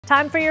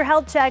Time for your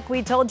health check.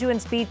 We told you in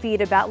Speed Feed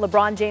about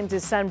LeBron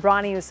James' son,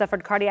 Bronny, who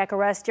suffered cardiac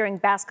arrest during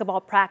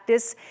basketball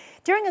practice.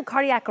 During a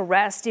cardiac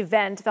arrest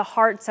event, the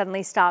heart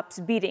suddenly stops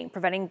beating,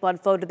 preventing blood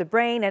flow to the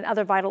brain and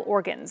other vital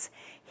organs.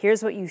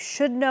 Here's what you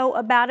should know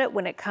about it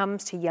when it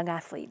comes to young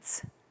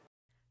athletes.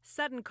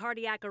 Sudden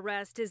cardiac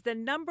arrest is the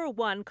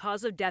 #1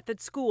 cause of death at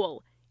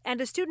school,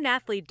 and a student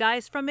athlete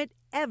dies from it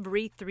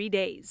every 3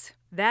 days.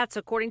 That's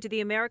according to the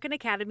American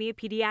Academy of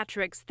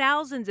Pediatrics.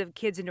 Thousands of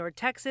kids in North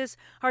Texas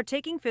are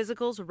taking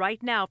physicals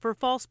right now for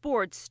fall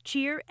sports,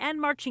 cheer,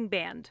 and marching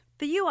band.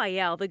 The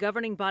UIL, the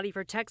governing body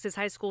for Texas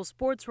high school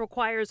sports,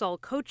 requires all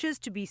coaches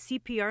to be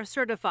CPR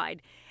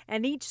certified,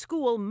 and each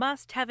school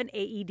must have an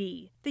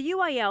AED. The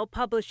UIL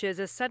publishes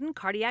a sudden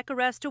cardiac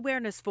arrest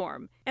awareness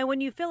form, and when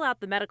you fill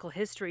out the medical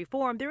history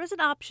form, there is an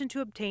option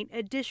to obtain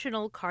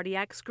additional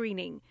cardiac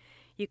screening.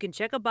 You can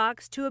check a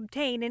box to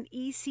obtain an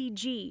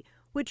ECG,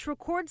 which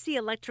records the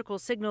electrical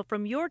signal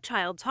from your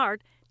child's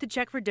heart to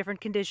check for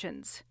different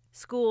conditions.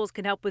 Schools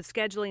can help with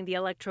scheduling the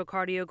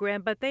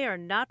electrocardiogram, but they are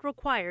not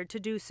required to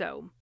do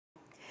so.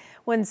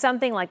 When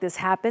something like this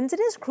happens, it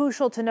is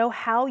crucial to know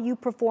how you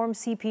perform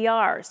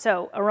CPR.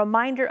 So a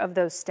reminder of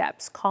those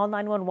steps: call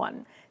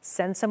 911,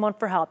 send someone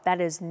for help. That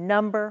is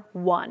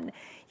 #1.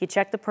 You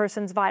check the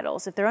person's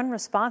vitals. If they're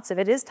unresponsive,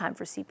 it is time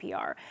for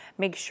CPR.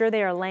 Make sure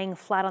they are laying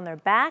flat on their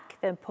back,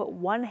 then put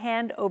one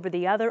hand over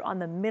the other on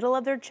the middle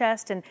of their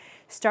chest and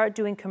start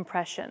doing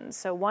compressions.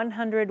 So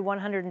 100,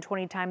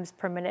 120 times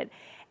per minute.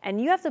 And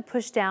you have to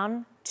push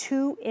down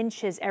 2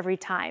 inches every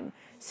time.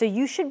 So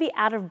you should be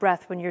out of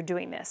breath when you're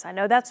doing this. I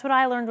know that's what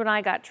I learned when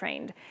I got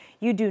trained.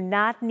 You do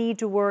not need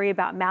to worry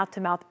about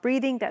mouth-to-mouth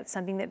breathing. That's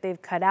something that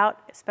they've cut out,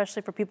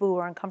 especially for people who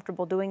are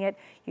uncomfortable doing it.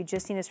 You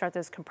just need to start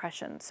those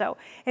compressions. So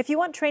if you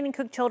want training,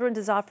 Cook Children's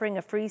is offering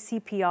a free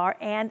CPR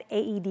and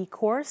AED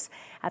course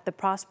at the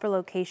Prosper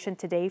location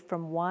today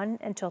from 1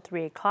 until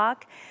 3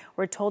 o'clock.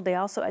 We're told they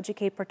also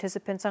educate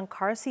participants on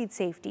car seat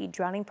safety,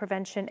 drowning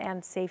prevention,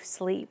 and safe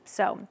sleep.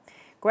 So,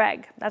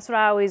 Greg, that's what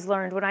I always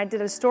learned when I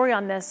did a story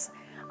on this.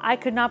 I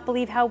could not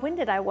believe how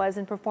winded I was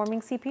in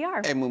performing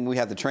CPR. And when we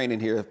had the training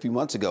here a few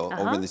months ago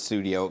over in the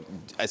studio,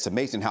 it's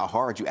amazing how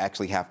hard you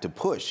actually have to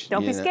push.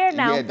 Don't be scared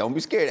now. Yeah, don't be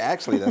scared.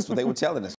 Actually, that's what they were telling us.